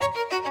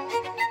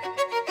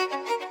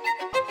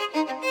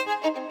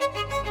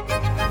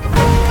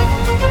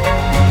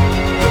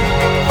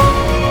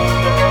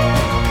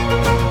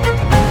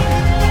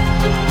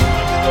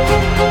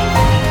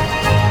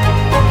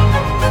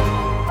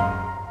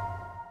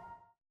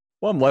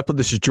Well, I'm Leopard.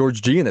 This is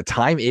George G, and the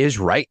time is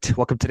right.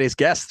 Welcome to today's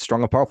guests,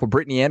 strong and powerful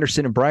Brittany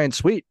Anderson and Brian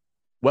Sweet.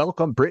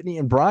 Welcome, Brittany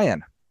and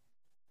Brian.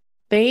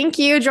 Thank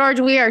you, George.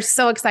 We are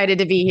so excited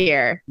to be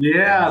here.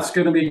 Yeah, it's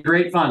going to be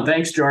great fun.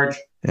 Thanks, George.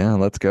 Yeah,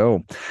 let's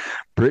go.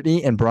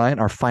 Brittany and Brian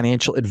are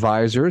financial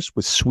advisors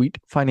with Sweet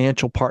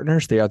Financial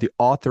Partners. They are the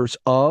authors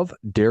of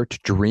Dare to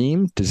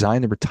Dream,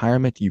 Design the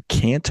Retirement You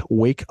Can't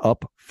Wake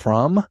Up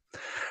From.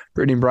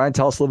 Brittany and Brian,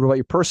 tell us a little bit about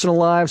your personal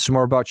lives, some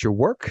more about your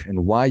work,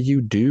 and why you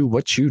do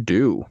what you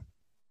do.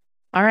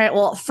 All right.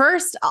 Well,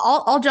 first,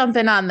 I'll jump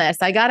in on this.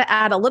 I got to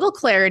add a little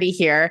clarity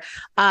here.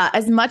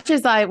 As much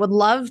as I would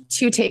love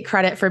to take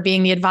credit for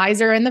being the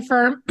advisor in the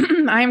firm,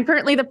 I am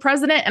currently the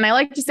president, and I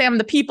like to say I'm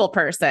the people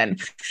person.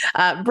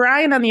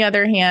 Brian, on the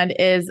other hand,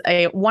 is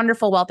a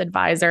wonderful wealth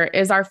advisor,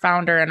 is our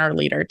founder and our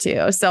leader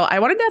too. So I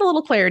wanted to add a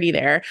little clarity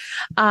there.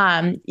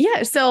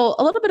 So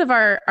a little bit of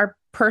our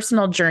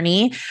personal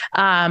journey.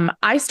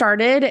 I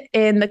started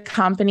in the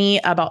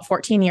company about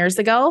 14 years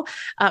ago.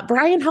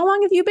 Brian, how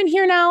long have you been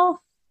here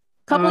now?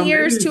 Couple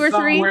years, two or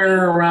three?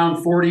 Somewhere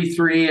around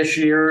 43-ish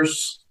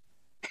years.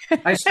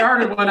 I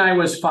started when I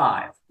was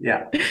 5.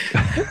 Yeah.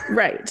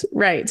 Right.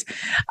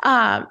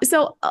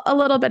 So a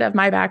little bit of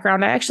my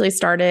background. I actually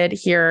started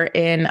here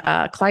in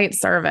client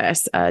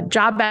service. A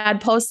job ad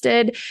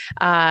posted.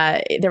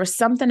 There was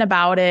something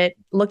about it.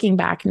 Looking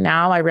back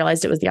now, I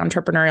realized it was the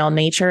entrepreneurial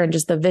nature and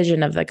just the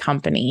vision of the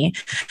company.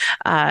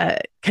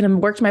 Kind of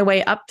worked my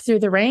way up through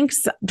the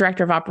ranks,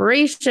 director of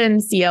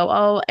operations,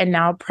 COO, and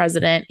now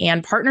president,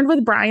 and partnered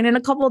with Brian in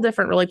a couple of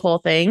different really cool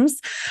things.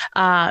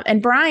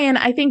 And Brian,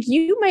 I think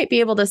you might be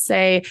able to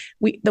say,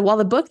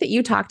 the book that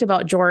you talked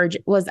about, George,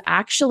 was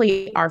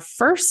actually our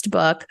first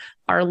book,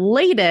 our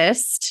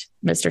latest,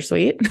 Mr.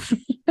 Sweet.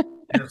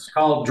 It's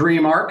called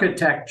Dream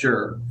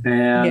Architecture.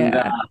 And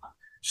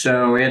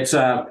so it's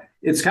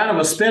kind of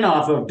a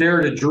spinoff of Dare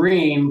to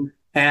Dream.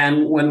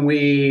 And when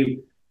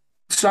we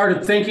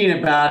started thinking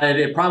about it,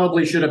 it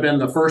probably should have been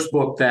the first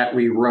book that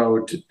we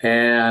wrote,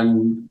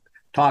 and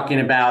talking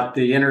about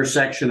the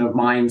intersection of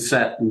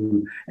mindset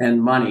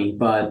and money.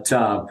 But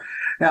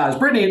as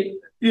Brittany,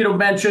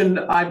 mentioned,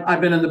 I've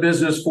been in the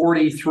business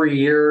 43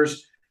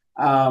 years.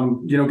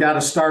 Got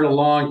to start a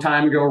long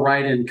time ago,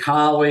 right in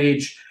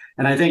college.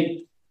 And I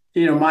think,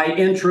 my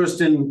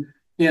interest in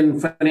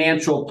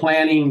financial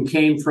planning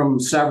came from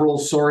several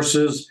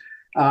sources.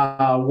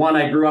 One,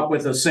 I grew up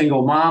with a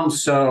single mom,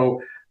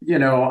 so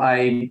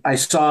I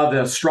saw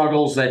the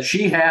struggles that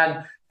she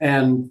had,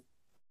 and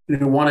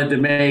wanted to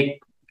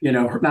make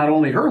not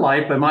only her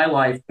life but my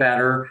life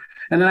better.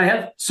 And then I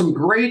had some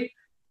great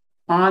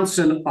aunts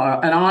and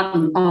an aunt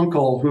and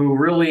uncle who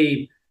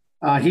really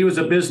he was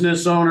a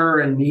business owner,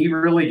 and he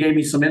really gave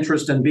me some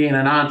interest in being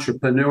an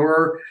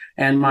entrepreneur.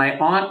 And my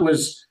aunt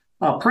was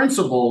a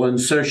principal, and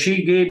so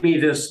she gave me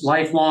this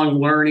lifelong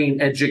learning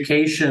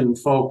education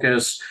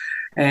focus.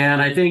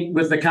 And I think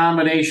with the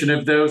combination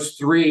of those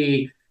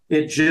three,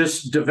 it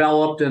just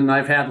developed, and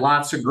I've had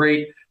lots of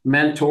great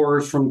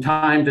mentors from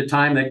time to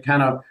time that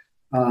kind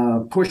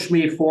of pushed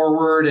me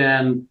forward,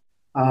 and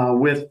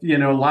with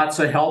lots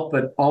of help,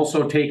 but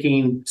also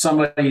taking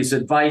somebody's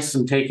advice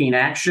and taking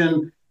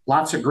action,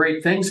 lots of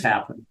great things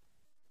happen.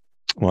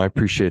 Well, I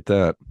appreciate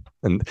that.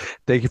 And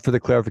thank you for the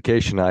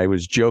clarification. I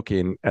was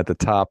joking at the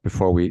top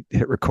before we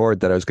hit record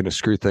that I was going to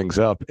screw things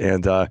up,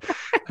 and I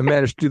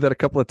managed to do that a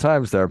couple of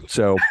times there.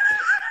 So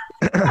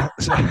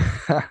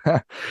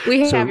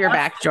we have your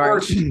back,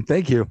 George.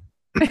 Thank you.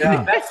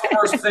 Yeah, that's the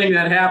first thing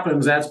that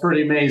happens. That's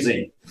pretty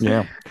amazing.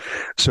 Yeah.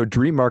 So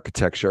Dream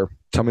Architecture,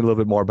 tell me a little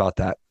bit more about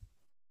that.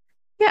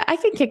 Yeah, I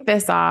can kick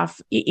this off.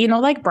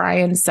 Like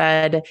Brian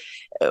said,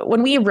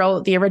 when we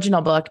wrote the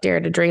original book, Dare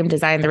to Dream,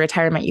 Design the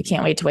Retirement You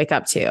Can't Wait to Wake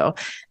Up To,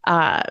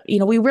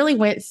 we really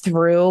went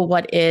through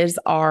what is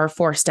our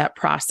 4-step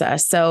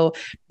process. So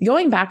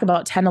going back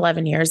about 10,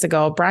 11 years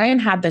ago, Brian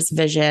had this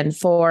vision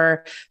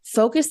for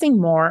focusing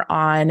more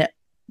on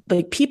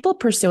people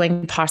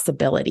pursuing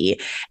possibility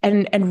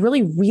and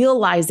really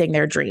realizing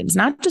their dreams,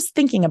 not just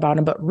thinking about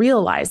them, but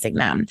realizing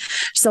them.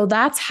 So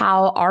that's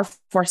how our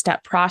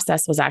 4-step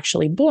process was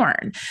actually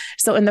born.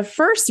 So in the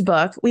first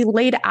book, we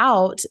laid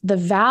out the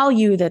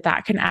value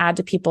that can add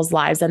to people's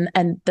lives and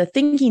the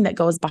thinking that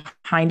goes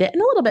behind it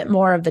and a little bit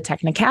more of the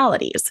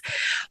technicalities.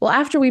 Well,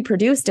 after we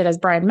produced it, as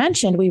Brian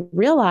mentioned, we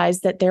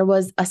realized that there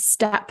was a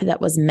step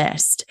that was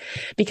missed,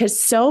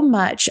 because so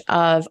much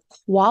of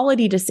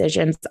quality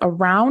decisions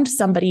around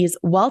somebody's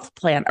wealth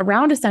plan,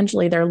 around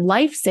essentially their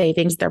life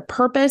savings, their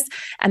purpose,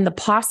 and the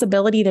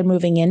possibility they're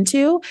moving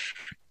into,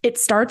 it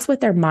starts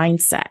with their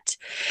mindset.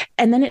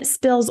 And then it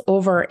spills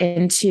over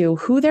into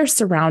who they're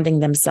surrounding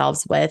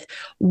themselves with,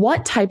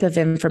 what type of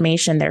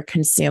information they're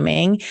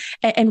consuming,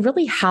 and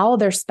really how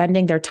they're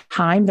spending their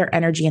time, their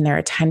energy, and their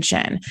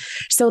attention.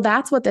 So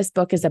that's what this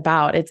book is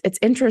about. It's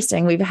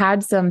interesting. We've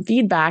had some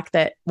feedback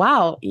that,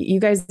 wow, you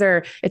guys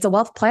it's a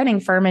wealth planning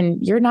firm and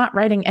you're not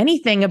writing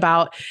anything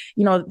about,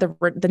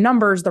 the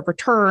numbers, the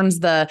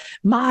returns, the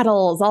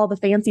models, all the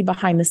fancy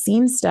behind the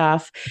scenes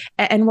stuff.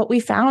 And what we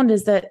found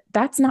is that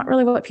that's not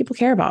really what what people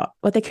care about.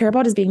 What they care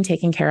about is being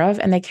taken care of,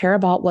 and they care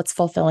about what's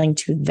fulfilling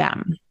to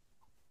them.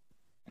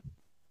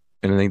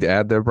 Anything to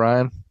add there,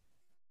 Brian?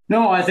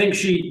 No, I think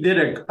she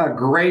did a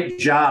great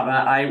job.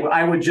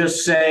 I would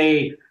just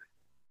say,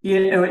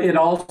 it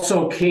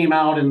also came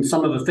out in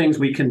some of the things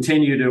we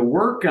continue to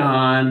work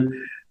on,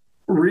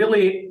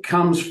 really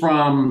comes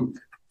from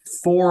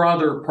 4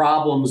 other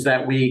problems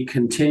that we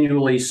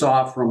continually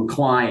saw from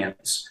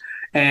clients.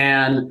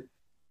 And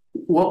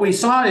what we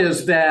saw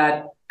is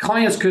that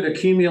clients could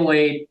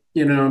accumulate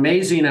an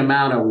amazing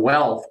amount of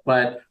wealth,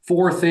 but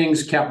 4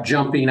 things kept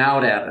jumping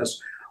out at us.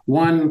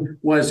 One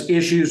was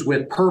issues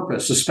with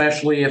purpose,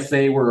 especially if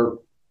they were,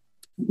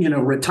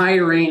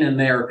 retiring and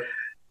their,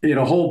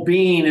 whole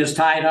being is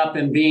tied up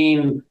in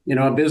being,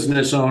 a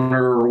business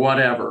owner or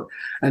whatever.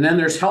 And then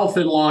there's health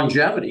and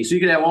longevity. So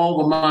you could have all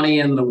the money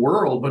in the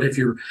world, but if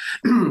your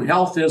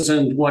health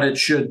isn't what it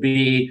should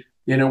be,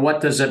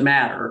 what does it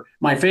matter?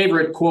 My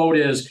favorite quote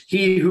is,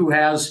 "He who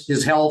has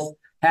his health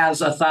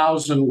has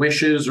 1,000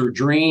 wishes or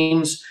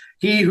dreams.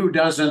 He who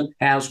doesn't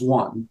has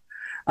one."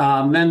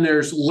 Then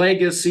there's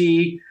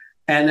legacy,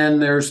 and then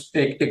there's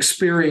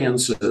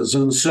experiences.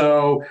 And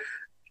so,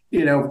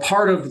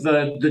 part of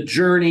the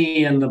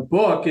journey in the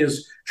book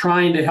is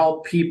trying to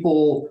help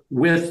people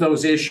with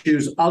those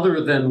issues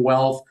other than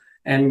wealth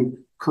and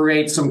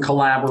create some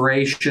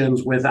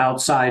collaborations with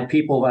outside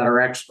people that are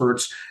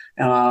experts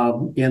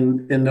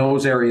in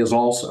those areas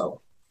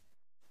also.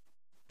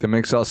 That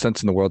makes all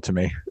sense in the world to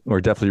me.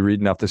 We're definitely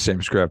reading off the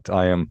same script.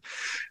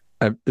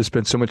 I've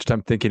spent so much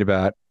time thinking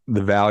about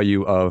the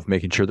value of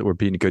making sure that we're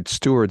being good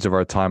stewards of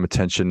our time,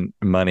 attention,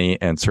 money,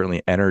 and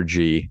certainly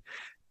energy.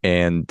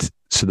 And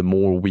so the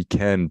more we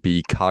can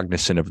be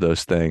cognizant of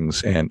those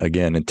things and,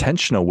 again,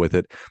 intentional with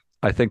it,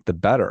 I think the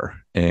better.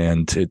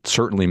 And it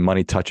certainly,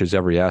 money touches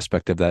every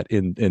aspect of that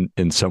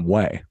in some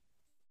way.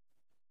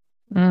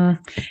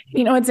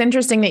 It's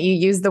interesting that you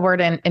use the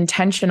word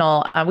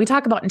intentional. We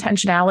talk about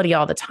intentionality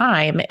all the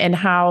time, and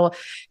how,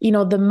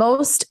 the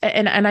most,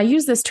 and I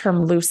use this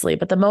term loosely,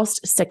 but the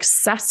most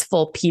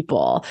successful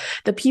people,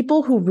 the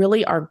people who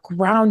really are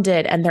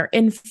grounded and they're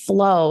in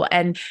flow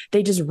and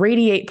they just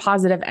radiate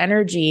positive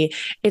energy,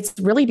 it's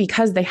really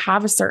because they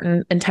have a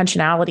certain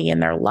intentionality in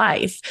their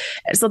life.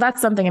 So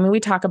that's something, we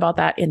talk about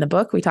that in the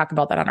book. We talk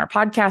about that on our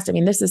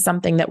podcast. This is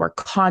something that we're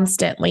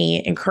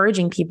constantly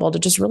encouraging people to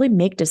just really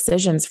make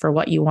decisions for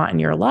what you want in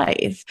your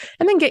life,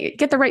 and then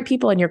get the right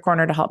people in your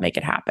corner to help make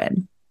it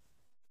happen.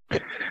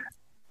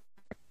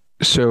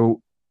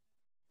 So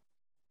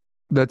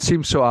that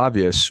seems so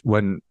obvious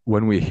when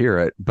we hear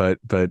it, but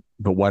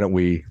why don't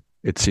we?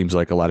 It seems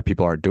like a lot of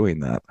people aren't doing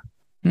that.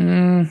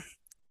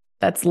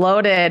 That's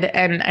loaded.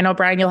 And I know,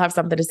 Brian, you'll have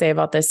something to say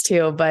about this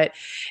too, but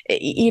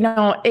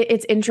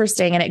it's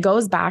interesting. And it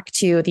goes back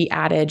to the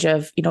adage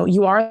of,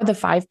 you are the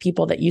 5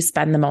 people that you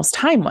spend the most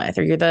time with,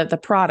 or you're the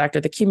product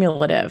or the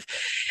cumulative.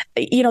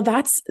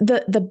 That's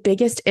the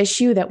biggest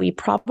issue that we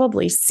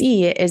probably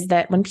see, is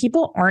that when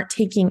people aren't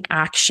taking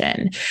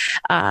action,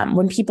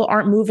 when people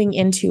aren't moving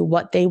into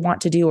what they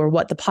want to do or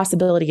what the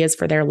possibility is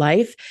for their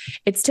life,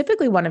 it's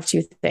typically one of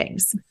 2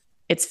 things.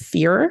 It's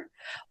fear,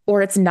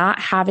 or it's not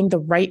having the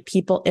right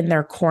people in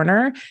their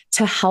corner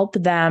to help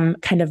them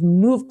kind of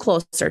move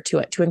closer to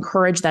it, to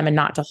encourage them and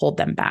not to hold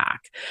them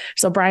back.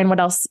 So, Brian, what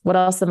else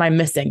am I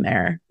missing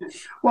there?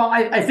 Well,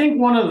 I think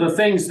one of the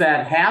things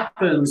that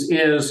happens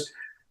is,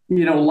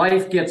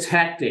 life gets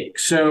hectic.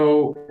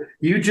 So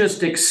you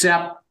just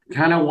accept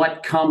kind of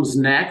what comes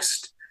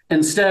next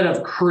instead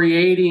of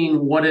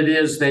creating what it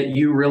is that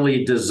you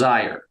really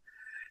desire.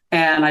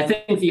 And I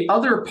think the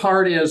other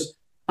part is,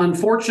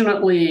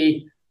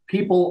 unfortunately,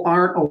 people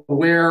aren't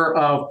aware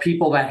of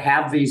people that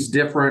have these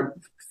different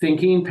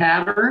thinking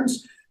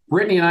patterns.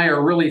 Brittany and I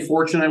are really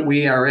fortunate.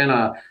 We are in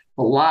a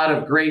lot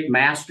of great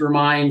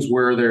masterminds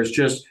where there's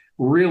just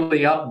really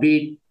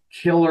upbeat,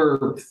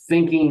 killer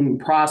thinking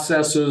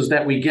processes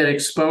that we get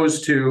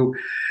exposed to.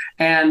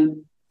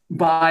 And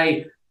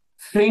by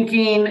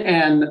thinking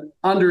and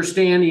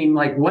understanding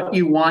like what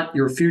you want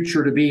your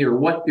future to be or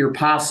what your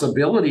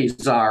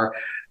possibilities are,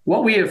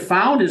 what we have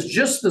found is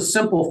just the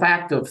simple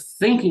fact of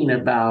thinking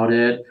about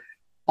it,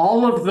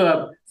 all of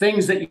the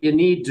things that you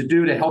need to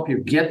do to help you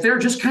get there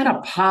just kind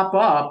of pop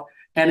up.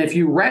 And if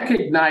you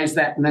recognize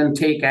that and then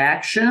take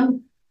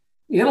action,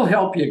 it'll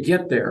help you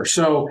get there.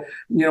 So,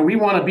 we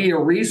want to be a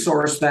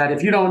resource that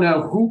if you don't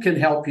know who can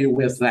help you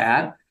with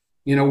that,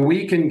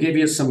 we can give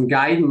you some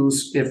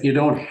guidance if you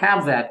don't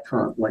have that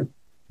currently.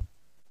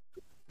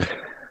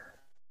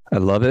 I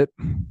love it.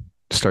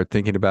 Start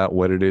thinking about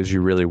what it is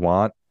you really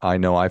want. I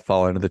know I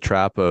fall into the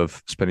trap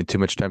of spending too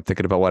much time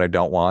thinking about what I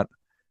don't want.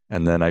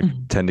 And then I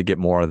tend to get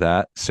more of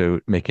that. So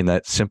making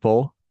that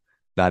simple,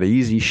 not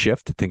easy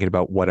shift, thinking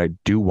about what I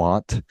do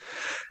want,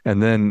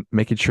 and then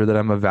making sure that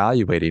I'm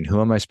evaluating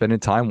who am I spending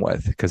time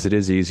with, because it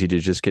is easy to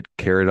just get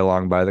carried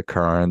along by the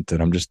current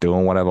and I'm just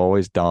doing what I've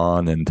always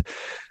done. And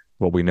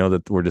we know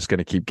that we're just going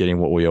to keep getting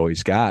what we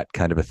always got,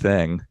 kind of a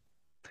thing.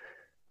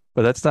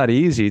 But that's not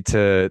easy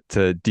to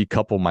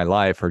decouple my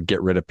life or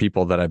get rid of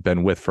people that I've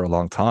been with for a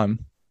long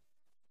time.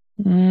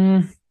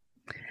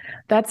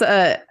 That's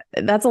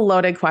a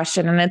loaded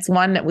question, and it's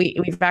one that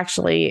we've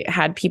actually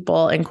had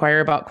people inquire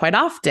about quite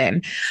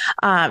often.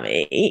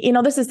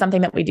 This is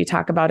something that we do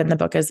talk about in the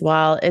book as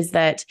well, is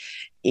that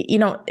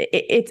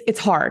it's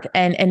hard,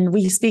 and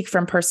we speak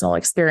from personal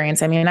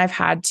experience. I mean, I've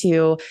had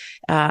to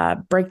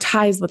break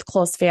ties with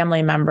close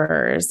family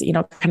members,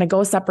 kind of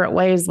go separate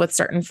ways with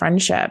certain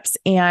friendships,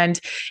 and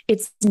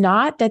it's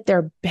not that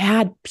they're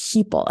bad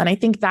people. And I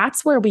think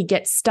that's where we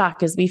get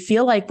stuck, is we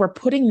feel like we're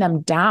putting them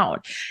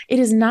down. It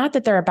is not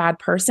that they're a bad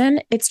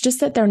person. It's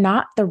just that they're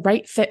not the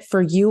right fit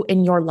for you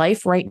in your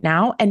life right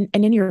now and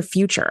in your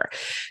future.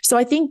 So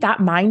I think that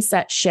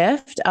mindset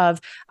shift of,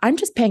 I'm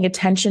just paying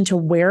attention to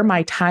where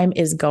my time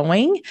is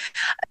going,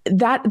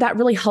 that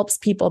really helps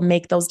people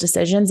make those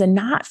decisions and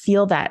not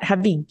feel that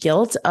heavy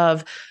guilt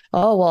of,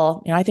 oh,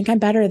 well, I think I'm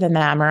better than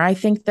them, or I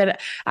think that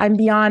I'm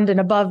beyond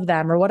and above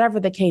them, or whatever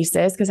the case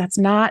is, because that's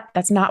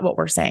not what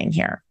we're saying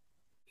here.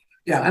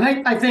 Yeah.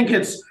 And I think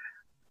it's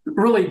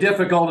really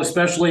difficult,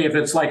 especially if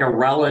it's like a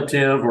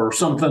relative or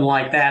something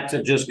like that,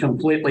 to just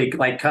completely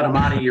like cut them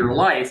out of your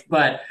life.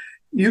 But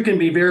you can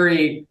be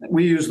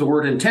we use the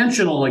word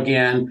intentional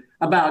again,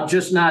 about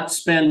just not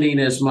spending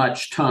as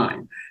much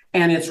time.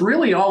 And it's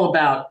really all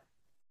about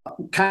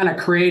kind of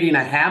creating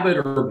a habit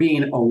or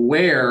being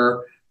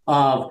aware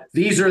of,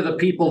 these are the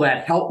people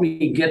that help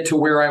me get to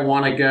where I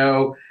want to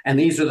go. And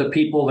these are the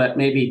people that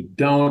maybe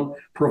don't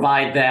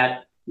provide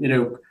that,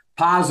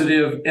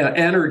 positive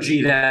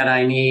energy that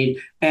I need.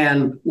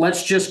 And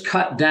let's just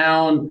cut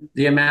down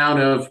the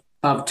amount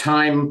of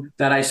time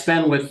that I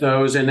spend with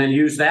those, and then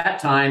use that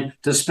time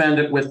to spend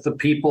it with the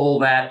people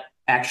that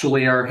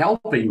actually are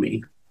helping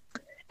me.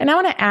 And I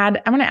want to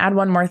add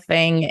one more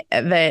thing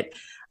that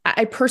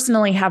I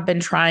personally have been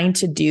trying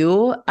to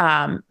do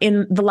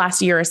in the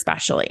last year,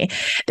 especially.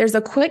 There's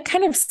a quick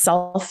kind of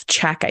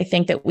self-check, I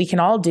think, that we can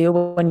all do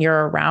when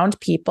you're around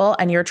people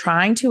and you're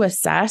trying to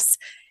assess,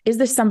 is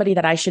this somebody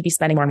that I should be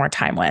spending more and more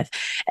time with?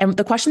 And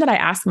the question that I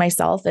ask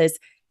myself is,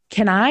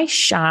 can I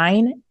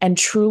shine and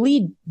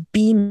truly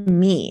be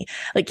me?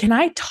 Like, can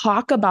I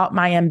talk about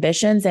my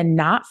ambitions and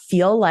not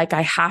feel like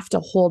I have to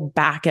hold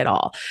back at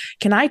all?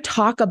 Can I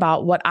talk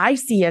about what I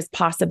see as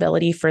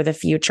possibility for the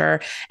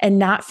future and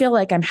not feel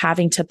like I'm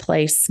having to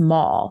play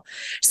small?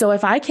 So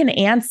if I can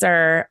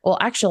answer, well,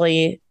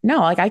 actually,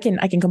 no, like I can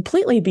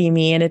completely be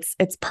me, and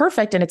it's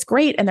perfect and it's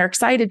great, and they're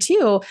excited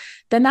too,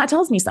 then that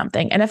tells me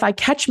something. And if I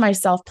catch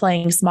myself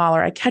playing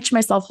smaller, I catch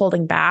myself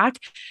holding back,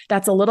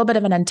 that's a little bit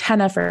of an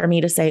antenna for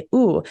me to say,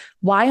 ooh,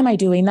 why am I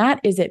doing that?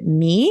 Is it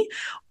me?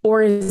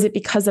 Or is it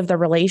because of the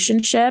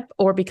relationship,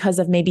 or because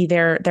of maybe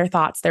their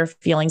thoughts, their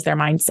feelings, their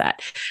mindset?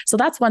 So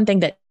that's one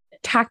thing that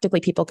tactically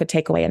people could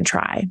take away and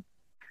try.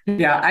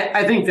 Yeah,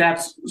 I think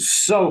that's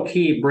so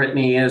key,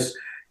 Brittany, is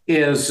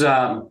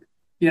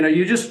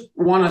you just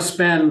want to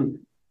spend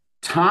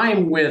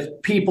time with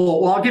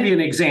people. Well, I'll give you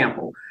an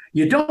example.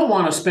 You don't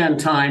want to spend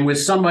time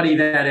with somebody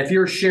that, if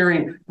you're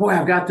sharing, boy,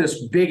 I've got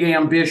this big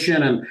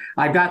ambition and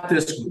I've got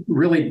this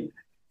really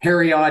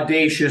hairy,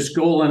 audacious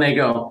goal, and they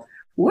go,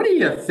 what are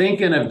you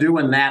thinking of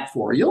doing that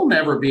for? You'll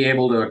never be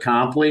able to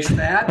accomplish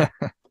that.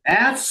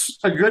 That's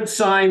a good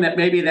sign that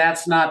maybe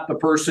that's not the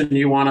person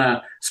you want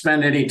to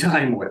spend any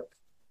time with.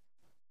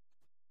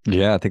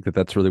 Yeah, I think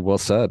that's really well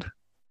said.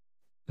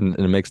 And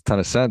it makes a ton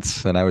of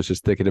sense. And I was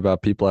just thinking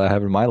about people I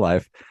have in my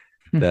life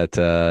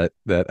that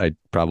I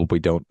probably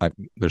don't,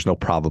 there's no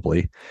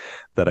probably,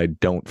 that I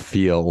don't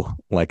feel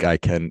like I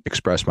can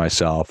express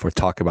myself or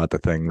talk about the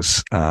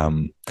things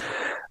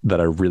that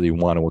I really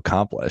want to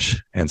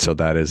accomplish. And so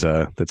that's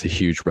a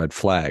huge red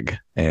flag.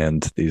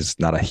 And he's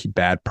not a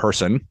bad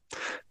person.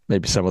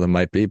 Maybe some of them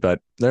might be,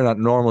 but they're not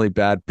normally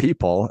bad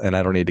people, and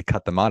I don't need to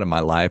cut them out of my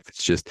life.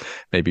 It's just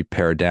maybe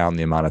pare down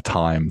the amount of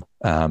time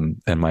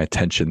and my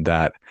attention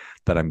that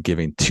I'm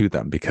giving to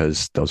them,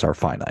 because those are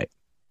finite.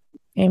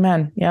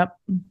 Amen. Yep.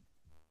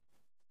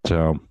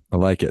 So I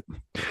like it.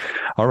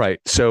 All right.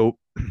 So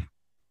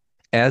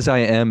as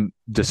I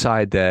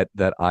decide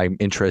that I'm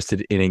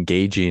interested in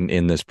engaging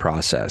in this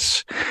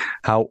process,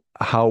 how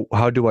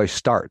do I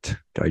start?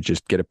 Do I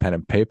just get a pen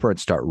and paper and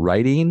start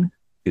writing?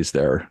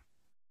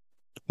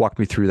 Walk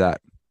me through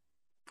that.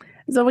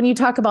 So when you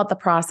talk about the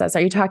process,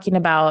 are you talking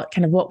about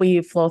kind of what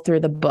we flow through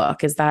the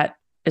book? Is that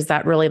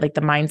really like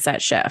the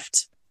mindset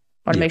shift?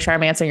 I want to make sure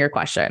I'm answering your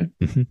question.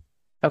 Mm-hmm.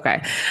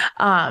 Okay.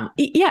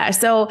 Yeah.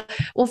 So,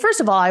 well,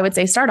 first of all, I would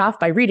say start off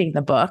by reading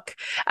the book.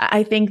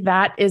 I think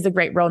that is a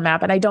great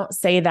roadmap. And I don't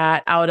say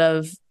that out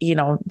of,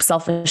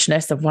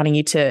 selfishness of wanting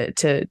you to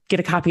get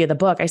a copy of the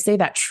book. I say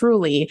that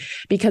truly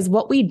because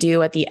what we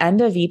do at the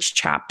end of each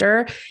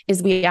chapter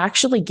is we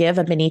actually give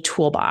a mini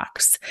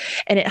toolbox,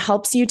 and it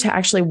helps you to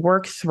actually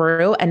work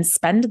through and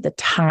spend the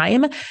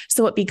time.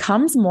 So it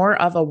becomes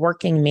more of a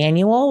working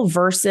manual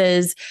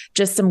versus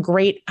just some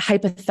great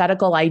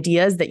hypothetical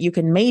ideas that you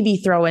can maybe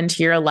throw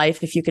into your your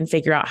life if you can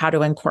figure out how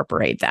to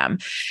incorporate them.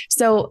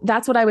 So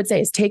that's what I would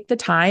say is take the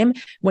time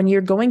when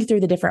you're going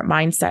through the different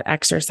mindset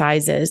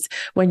exercises,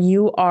 when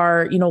you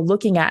are,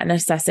 looking at and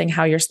assessing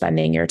how you're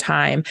spending your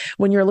time,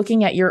 when you're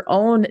looking at your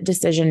own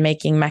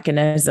decision-making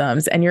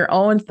mechanisms and your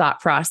own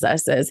thought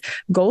processes,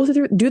 go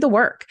through, do the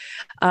work.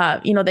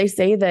 They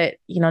say that,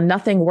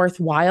 nothing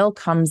worthwhile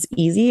comes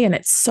easy, and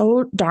it's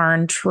so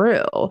darn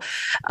true.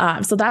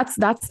 So that's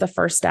the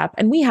first step.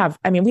 And we have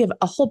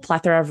a whole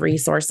plethora of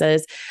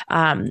resources.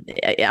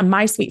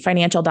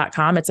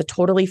 MySweetFinancial.com. It's a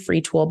totally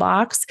free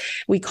toolbox.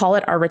 We call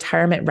it our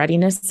Retirement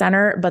Readiness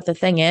Center. But the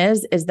thing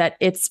is that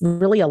it's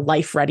really a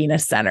life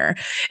readiness center.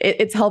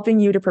 It's helping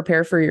you to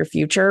prepare for your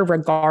future,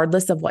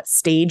 regardless of what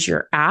stage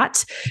you're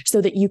at,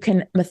 so that you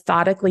can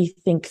methodically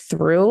think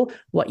through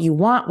what you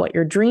want, what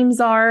your dreams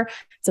are.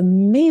 It's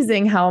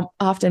amazing how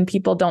often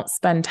people don't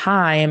spend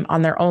time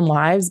on their own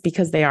lives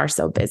because they are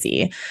so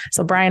busy.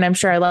 So, Brian, I'm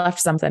sure I left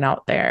something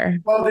out there.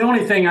 Well, the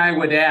only thing I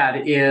would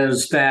add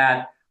is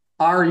that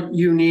our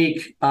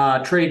unique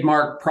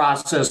trademark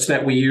process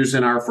that we use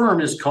in our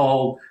firm is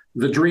called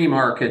the Dream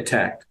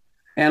Architect.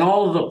 And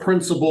all of the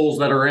principles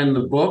that are in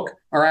the book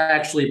are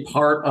actually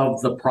part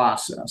of the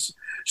process.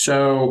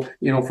 So,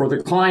 for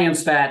the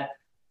clients that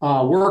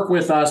work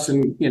with us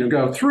and,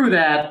 go through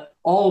that,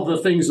 all of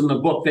the things in the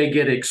book they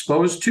get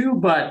exposed to,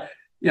 but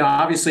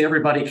obviously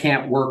everybody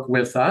can't work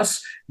with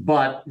us,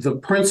 but the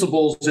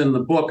principles in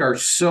the book are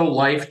so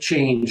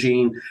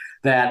life-changing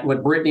that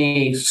what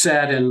Brittany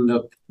said in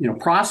the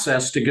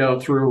process to go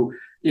through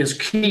is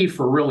key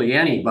for really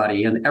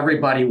anybody, and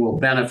everybody will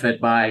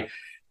benefit by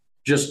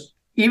just,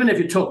 even if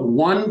you took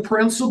one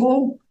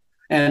principle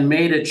and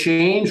made a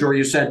change, or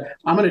you said,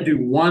 I'm going to do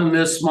one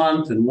this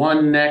month and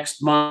one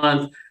next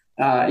month.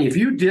 If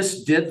you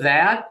just did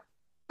that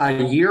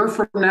a year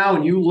from now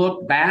and you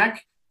look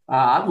back,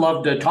 I'd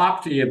love to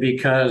talk to you,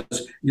 because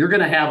you're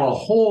going to have a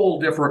whole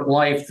different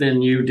life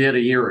than you did a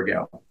year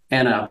ago,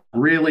 in a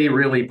really,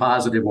 really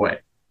positive way.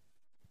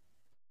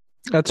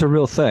 That's a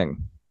real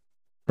thing,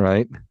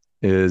 right?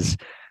 Is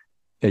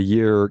a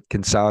year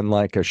can sound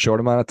like a short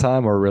amount of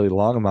time or a really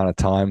long amount of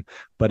time,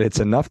 but it's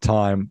enough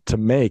time to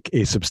make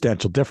a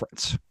substantial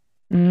difference.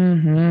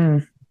 Mm-hmm.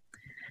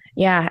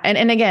 Yeah.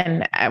 And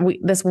again,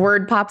 this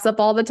word pops up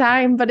all the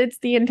time, but it's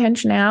the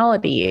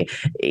intentionality,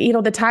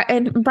 the time.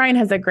 And Brian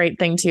has a great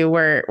thing too,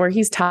 where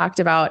he's talked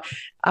about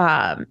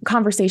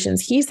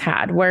conversations he's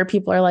had where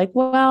people are like,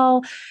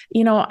 well,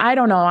 I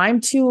don't know, I'm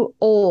too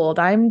old.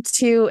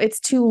 It's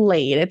too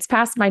late. It's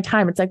past my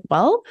time. It's like,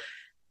 well,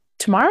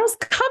 tomorrow's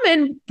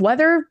coming,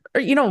 whether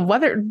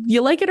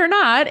you like it or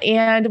not.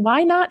 And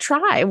why not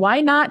try?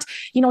 Why not,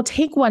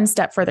 take one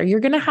step further?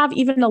 You're going to have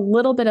even a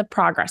little bit of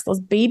progress.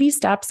 Those baby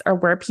steps are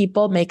where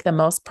people make the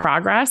most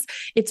progress.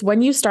 It's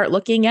when you start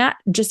looking at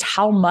just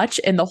how much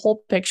in the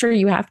whole picture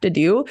you have to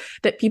do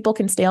that people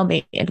can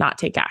stalemate and not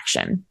take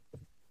action.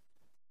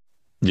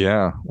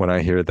 Yeah. When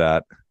I hear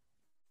that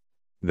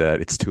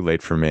it's too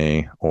late for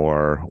me,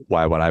 or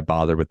why would I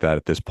bother with that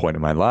at this point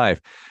in my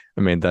life?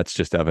 I mean, that's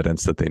just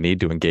evidence that they need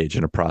to engage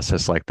in a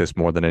process like this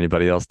more than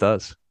anybody else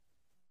does.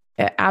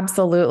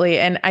 Absolutely.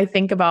 And I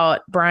think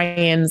about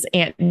Brian's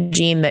Aunt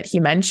Jean that he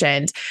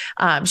mentioned.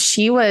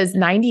 She was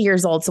 90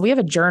 years old. So we have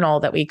a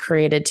journal that we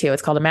created too.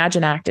 It's called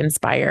Imagine, Act,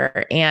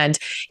 Inspire. And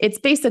it's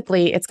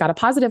got a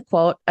positive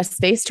quote, a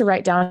space to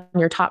write down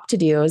your top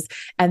to-dos,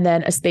 and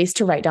then a space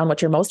to write down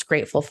what you're most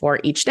grateful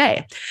for each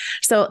day.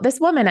 So this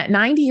woman at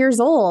 90 years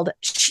old,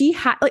 she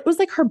had, it was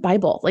like her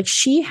Bible. Like,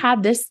 she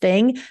had this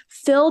thing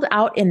filled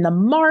out in the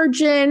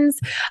margins.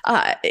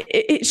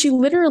 She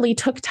literally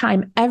took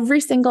time every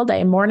single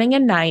day, morning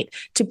and night,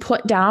 to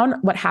put down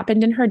what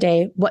happened in her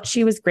day, what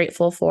she was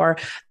grateful for,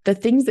 the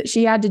things that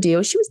she had to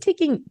do. She was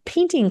taking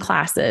painting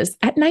classes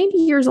at 90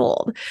 years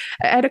old.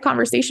 I had a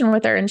conversation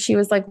with her and she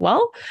was like,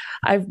 well,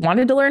 I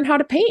wanted to learn how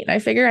to paint. I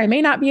figure I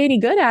may not be any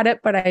good at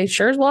it, but I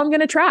sure as well I'm going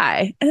to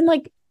try. And I'm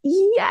like,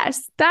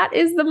 yes, that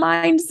is the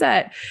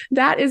mindset.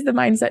 That is the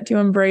mindset to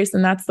embrace.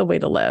 And that's the way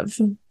to live.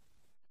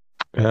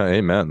 Yeah,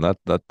 amen.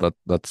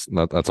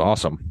 That's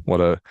awesome. What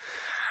a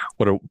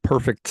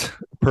perfect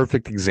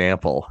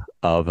example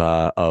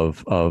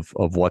of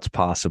what's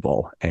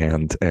possible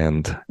and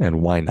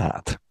why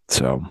not.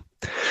 So,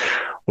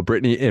 well,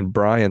 Brittany and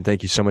Brian,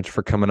 thank you so much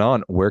for coming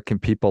on. Where can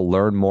people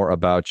learn more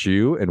about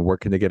you, and where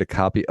can they get a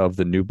copy of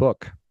the new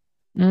book?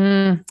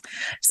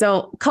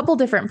 So a couple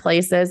different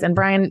places, and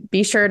Brian,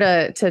 be sure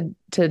to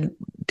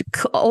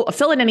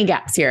fill in any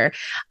gaps here.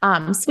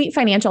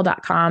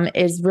 SweetFinancial.com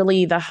is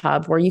really the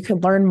hub where you can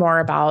learn more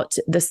about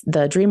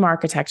the Dream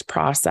Architect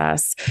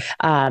process.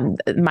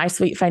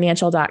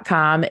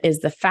 MySweetFinancial.com is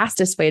the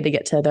fastest way to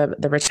get to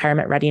the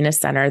Retirement Readiness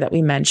Center that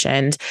we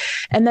mentioned.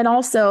 And then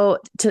also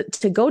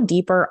to go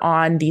deeper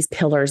on these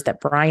pillars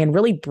that Brian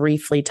really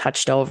briefly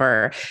touched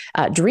over,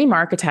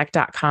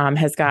 DreamArchitect.com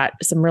has got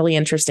some really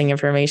interesting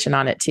information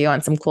on it too,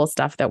 on some cool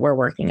stuff that we're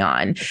working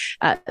on.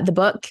 The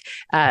book,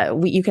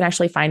 you can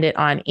actually find it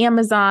on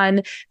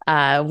Amazon.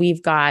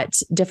 We've got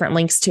different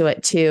links to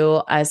it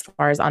too, as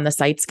far as on the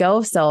sites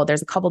go. So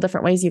there's a couple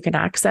different ways you can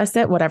access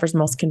it, whatever's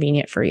most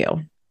convenient for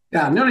you.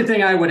 Yeah, the only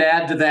thing I would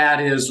add to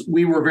that is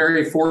we were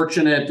very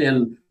fortunate,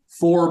 and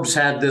Forbes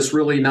had this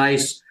really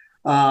nice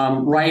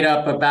write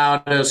up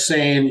about us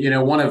saying,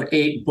 one of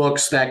 8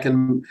 books that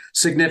can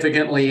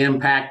significantly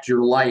impact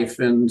your life.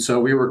 And so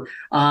we were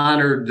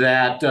honored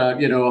that,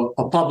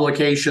 a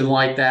publication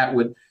like that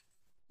would,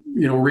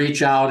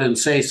 reach out and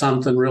say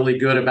something really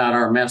good about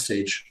our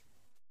message.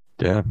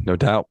 Yeah, no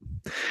doubt.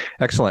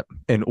 Excellent.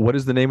 And what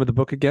is the name of the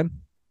book again?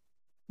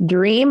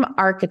 Dream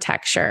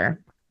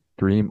Architecture.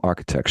 Dream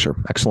Architecture.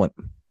 Excellent.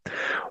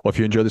 Well, if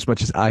you enjoyed this as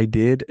much as I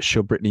did,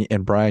 show Brittany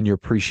and Brian your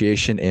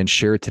appreciation and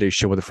share today's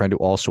show with a friend who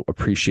also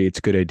appreciates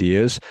good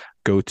ideas.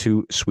 Go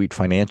to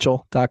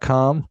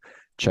sweetfinancial.com,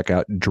 check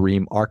out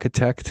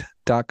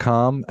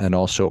dreamarchitect.com, and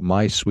also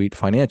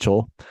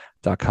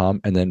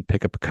mysweetfinancial.com, and then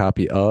pick up a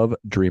copy of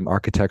Dream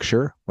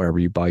Architecture wherever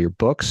you buy your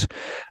books,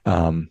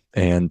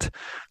 and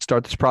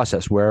start this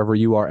process wherever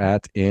you are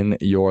at in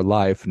your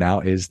life. Now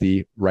is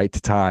the right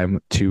time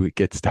to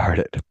get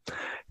started.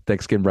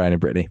 Thanks again, Brian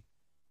and Brittany.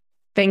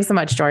 Thanks so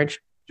much, George.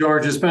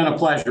 George, it's been a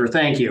pleasure.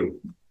 Thank you.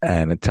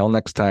 And until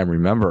next time,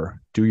 remember,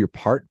 do your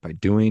part by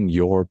doing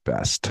your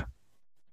best.